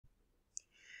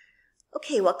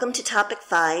Okay, welcome to Topic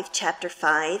 5, Chapter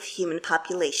 5, Human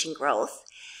Population Growth.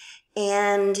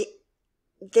 And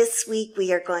this week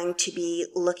we are going to be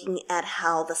looking at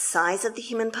how the size of the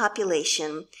human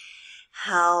population,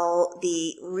 how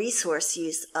the resource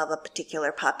use of a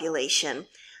particular population,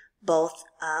 both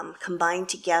combine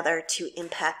together to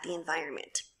impact the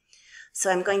environment.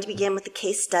 So I'm going to begin with a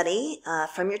case study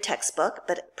from your textbook,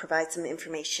 but it provides some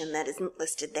information that isn't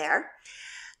listed there.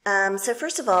 So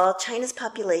first of all, China's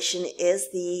population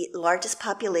is the largest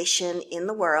population in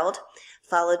the world,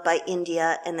 followed by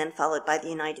India, and then followed by the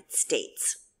United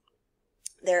States.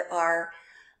 There are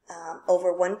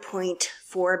over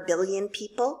 1.4 billion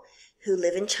people who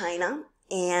live in China,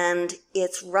 and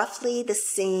it's roughly the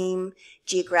same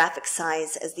geographic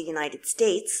size as the United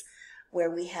States, where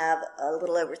we have a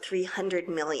little over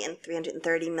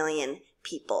 330 million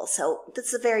people. So this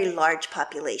is a very large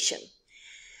population.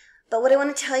 But what I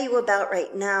want to tell you about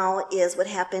right now is what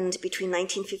happened between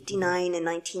 1959 and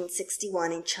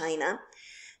 1961 in China.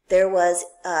 There was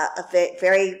a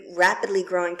very rapidly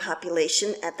growing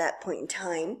population at that point in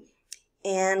time,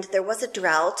 and there was a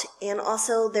drought, and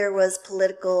also there was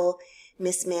political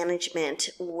mismanagement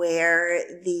where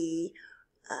the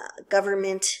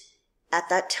government at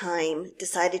that time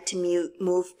decided to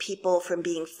move people from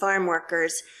being farm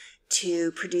workers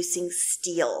to producing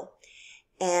steel.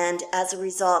 And as a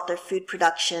result, their food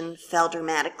production fell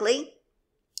dramatically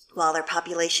while their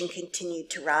population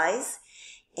continued to rise,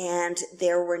 and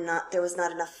there was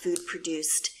not enough food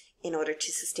produced in order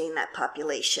to sustain that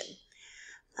population.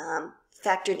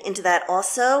 Factored into that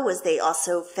also was they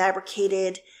also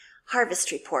fabricated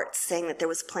harvest reports saying that there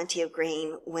was plenty of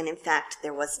grain when in fact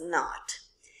there was not.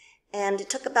 And it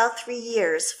took about 3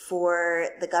 years for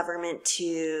the government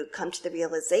to come to the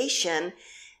realization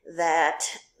that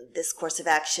this course of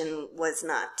action was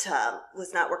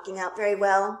not working out very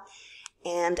well,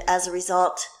 and as a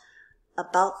result,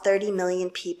 about 30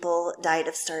 million people died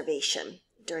of starvation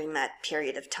during that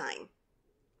period of time.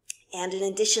 And in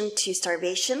addition to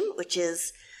starvation, which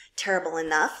is terrible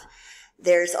enough,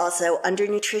 there's also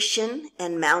undernutrition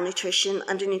and malnutrition.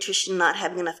 Undernutrition, not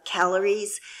having enough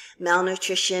calories;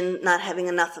 malnutrition, not having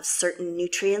enough of certain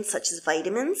nutrients such as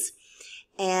vitamins.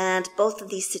 And both of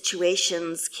these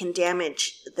situations can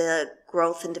damage the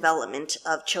growth and development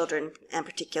of children, and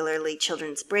particularly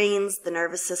children's brains, the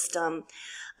nervous system,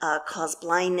 cause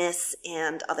blindness,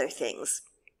 and other things.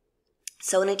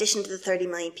 So in addition to the 30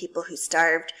 million people who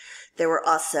starved, there were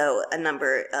also a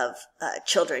number of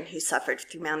children who suffered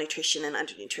through malnutrition and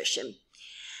undernutrition.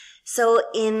 So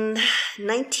in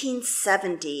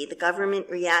 1970, the government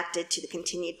reacted to the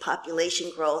continued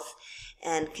population growth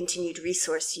and continued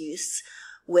resource use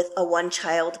with a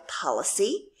one-child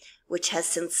policy, which has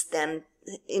since then,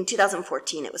 in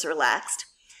 2014, it was relaxed.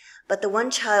 But the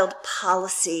one-child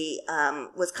policy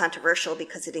was controversial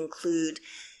because it included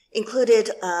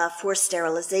forced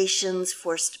sterilizations,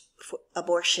 forced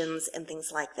abortions, and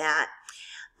things like that.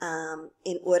 And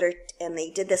they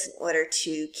did this in order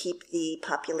to keep the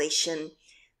population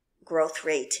growth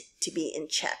rate to be in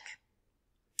check.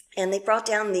 And they brought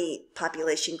down the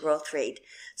population growth rate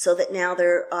so that now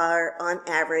there are, on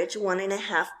average,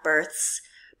 1.5 births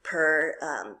per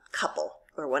couple,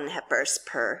 or 1.5 births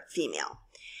per female.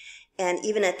 And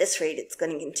even at this rate, it's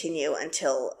going to continue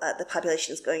until the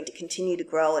population is going to continue to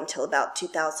grow until about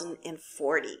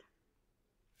 2040.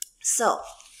 So,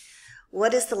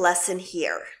 what is the lesson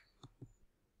here?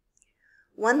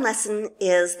 One lesson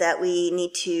is that we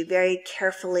need to very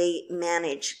carefully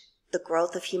manage the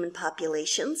growth of human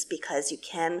populations because you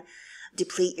can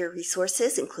deplete your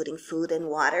resources, including food and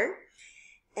water.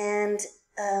 And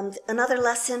another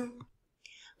lesson,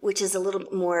 which is a little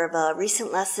bit more of a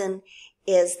recent lesson,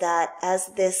 is that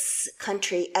as this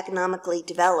country economically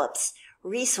develops,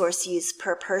 resource use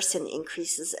per person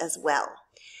increases as well.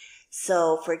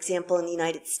 So, for example, in the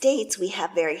United States, we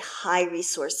have very high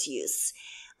resource use.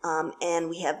 And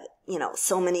we have,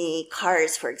 so many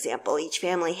cars, for example, each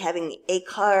family having a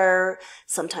car,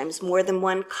 sometimes more than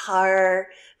one car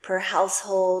per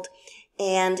household.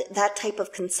 And that type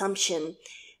of consumption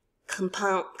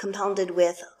compounded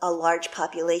with a large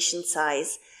population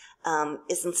size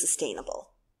isn't sustainable.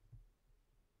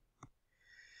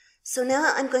 So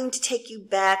now I'm going to take you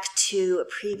back to a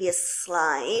previous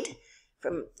slide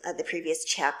from the previous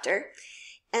chapter.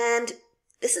 And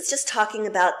this is just talking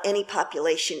about any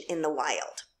population in the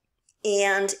wild.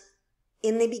 And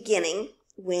in the beginning,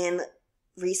 when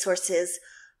resources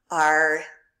are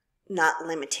not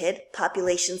limited,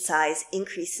 population size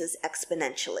increases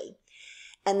exponentially.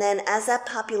 And then as that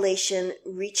population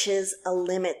reaches a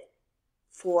limit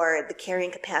for the carrying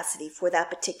capacity for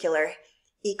that particular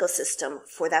ecosystem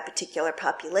for that particular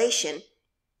population,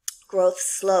 growth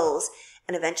slows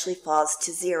and eventually falls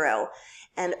to zero.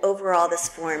 And overall,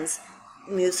 this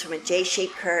moves from a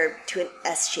J-shaped curve to an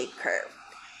S-shaped curve.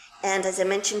 And as I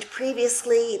mentioned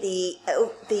previously,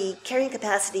 the carrying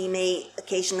capacity may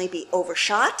occasionally be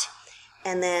overshot,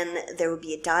 and then there would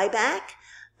be a dieback,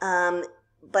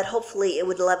 but hopefully it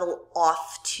would level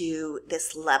off to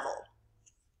this level.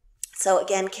 So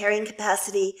again, carrying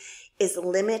capacity is the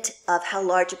limit of how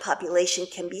large a population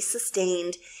can be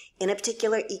sustained in a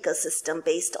particular ecosystem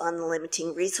based on the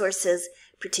limiting resources,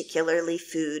 particularly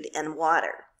food and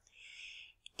water.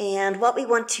 And what we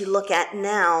want to look at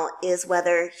now is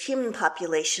whether human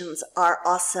populations are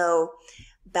also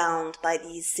bound by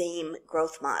these same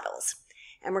growth models.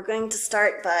 And we're going to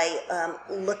start by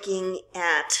looking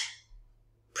at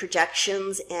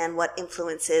projections and what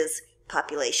influences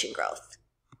population growth.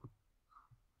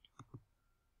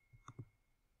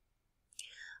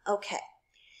 Okay,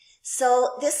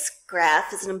 so this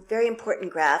graph is a very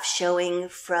important graph showing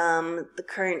from the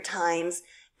current times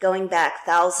going back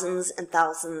thousands and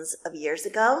thousands of years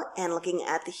ago and looking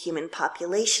at the human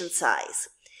population size,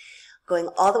 going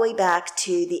all the way back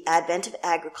to the advent of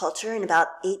agriculture in about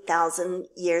 8,000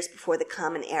 years before the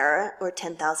Common Era, or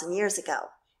 10,000 years ago.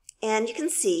 And you can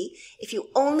see, if you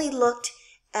only looked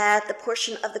at the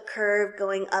portion of the curve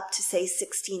going up to, say,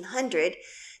 1600,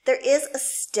 there is a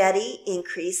steady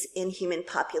increase in human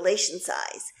population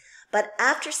size. But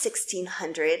after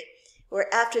 1600,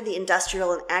 or after the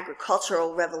Industrial and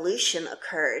Agricultural Revolution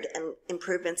occurred and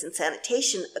improvements in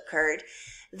sanitation occurred,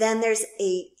 then there's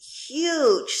a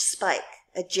huge spike,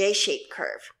 a J-shaped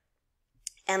curve.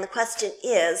 And the question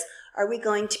is, are we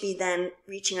going to be then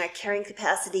reaching our carrying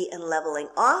capacity and leveling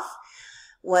off?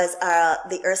 Was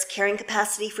the Earth's carrying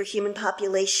capacity for human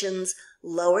populations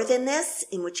lower than this,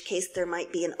 in which case there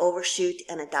might be an overshoot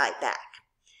and a die back?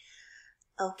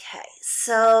 Okay,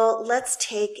 so let's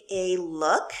take a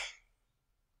look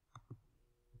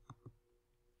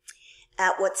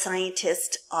at what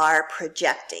scientists are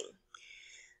projecting.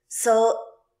 So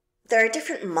there are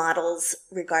different models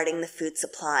regarding the food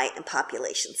supply and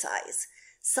population size.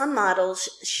 Some models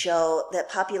show that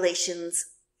populations,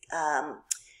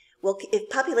 if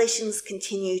populations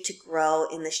continue to grow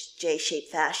in this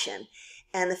J-shaped fashion,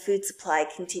 and the food supply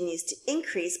continues to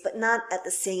increase, but not at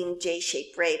the same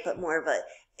J-shaped rate, but more of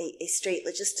a straight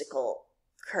logistical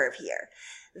curve here,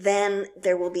 then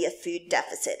there will be a food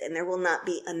deficit, and there will not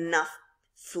be enough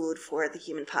food for the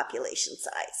human population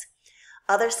size.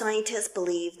 Other scientists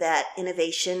believe that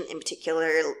innovation, in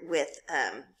particular with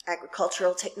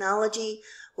agricultural technology,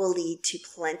 will lead to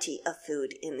plenty of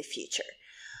food in the future.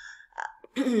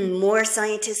 More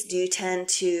scientists do tend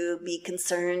to be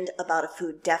concerned about a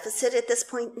food deficit at this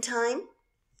point in time,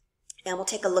 and we'll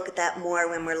take a look at that more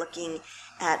when we're looking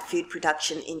at food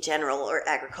production in general, or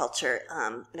agriculture,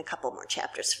 in a couple more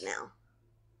chapters from now.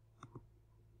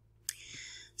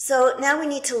 So now we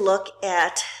need to look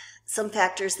at some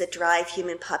factors that drive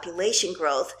human population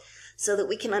growth so that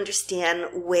we can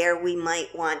understand where we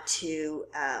might want to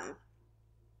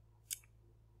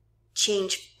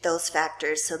change those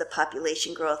factors so that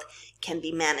population growth can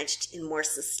be managed in more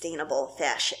sustainable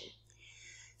fashion.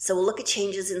 So we'll look at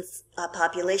changes in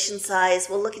population size.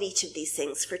 We'll look at each of these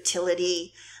things: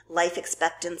 fertility, life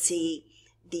expectancy,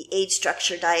 the age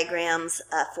structure diagrams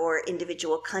for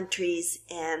individual countries,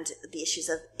 and the issues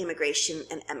of immigration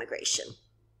and emigration.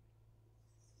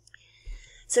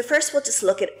 So first we'll just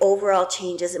look at overall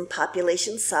changes in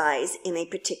population size in a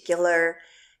particular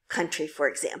country, for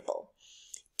example.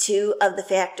 Two of the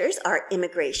factors are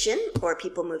immigration, or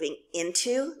people moving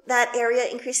into that area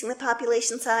increasing the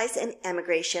population size, and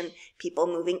emigration, people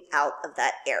moving out of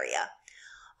that area.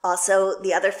 Also,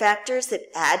 the other factors that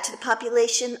add to the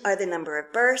population are the number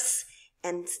of births,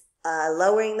 and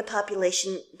lowering the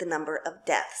population, the number of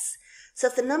deaths. So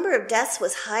if the number of deaths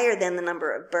was higher than the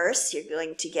number of births, you're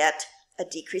going to get a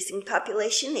decreasing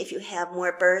population. If you have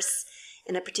more births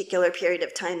in a particular period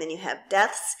of time than you have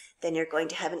deaths, then you're going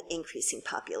to have an increasing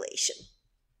population.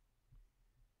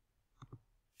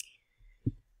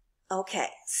 Okay,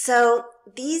 so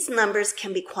these numbers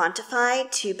can be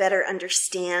quantified to better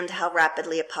understand how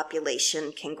rapidly a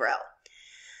population can grow.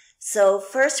 So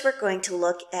first we're going to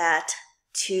look at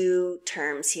two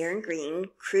terms here in green: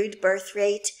 crude birth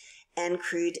rate and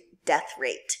crude death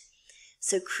rate.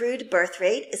 So crude birth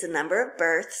rate is the number of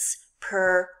births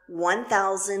per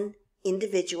 1,000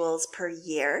 individuals per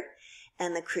year,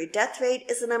 and the crude death rate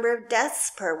is the number of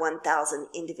deaths per 1,000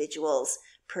 individuals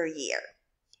per year.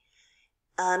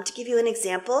 To give you an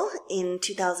example, in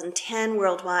 2010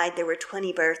 worldwide there were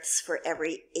 20 births for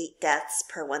every 8 deaths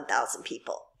per 1,000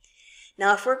 people.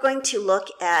 Now, if we're going to look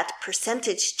at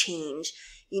percentage change,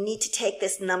 you need to take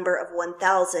this number of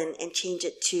 1,000 and change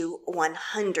it to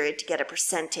 100 to get a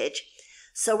percentage.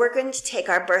 So we're going to take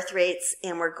our birth rates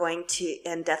and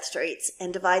and death rates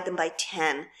and divide them by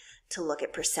 10 to look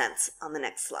at percents on the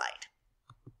next slide.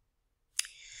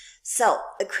 So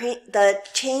the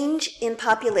change in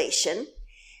population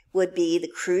would be the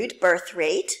crude birth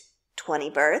rate,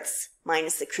 20 births,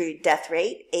 minus the crude death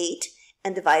rate, 8,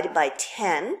 and divided by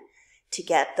 10 to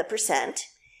get the percent.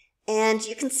 And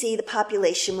you can see the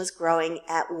population was growing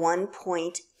at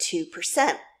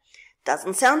 1.2%.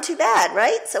 Doesn't sound too bad,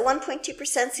 right? So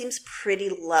 1.2% seems pretty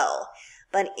low,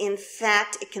 but in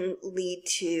fact, it can lead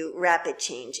to rapid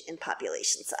change in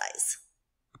population size.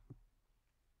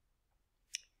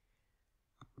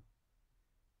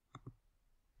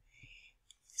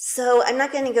 So I'm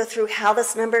not going to go through how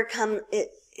this number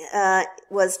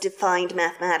was defined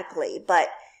mathematically, but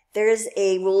there is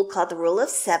a rule called the Rule of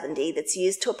 70 that's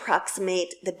used to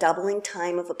approximate the doubling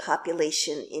time of a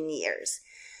population in years.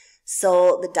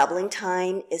 So the doubling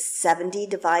time is 70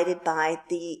 divided by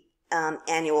the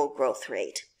annual growth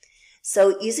rate.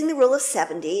 So using the Rule of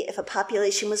 70, if a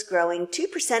population was growing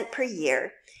 2% per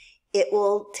year, it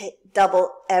will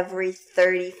double every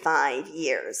 35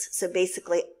 years. So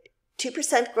basically,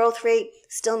 2% growth rate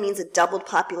still means a doubled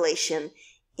population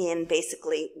in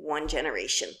basically one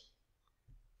generation.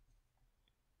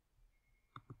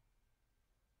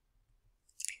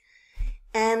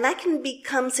 And that can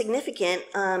become significant,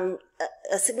 a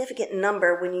significant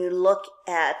number when you look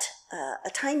at a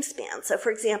time span. So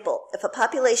for example, if a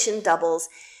population doubles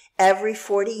every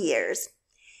 40 years,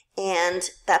 and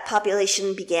that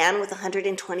population began with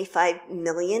 125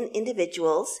 million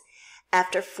individuals,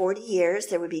 after 40 years,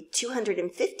 there would be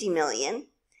 250 million.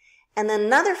 And then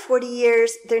another 40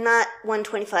 years, they're not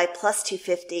 125 plus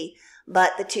 250,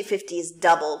 but the 250 is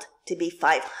doubled to be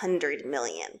 500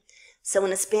 million. So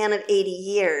in a span of 80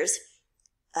 years,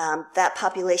 that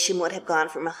population would have gone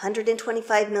from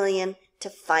 125 million to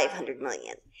 500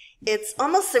 million. It's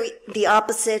almost the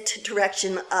opposite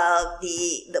direction of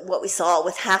what we saw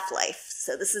with half-life.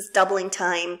 So this is doubling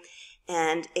time,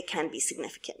 and it can be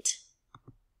significant.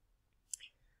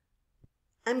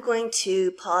 I'm going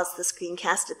to pause the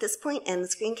screencast at this point, end the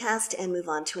screencast, and move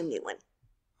on to a new one.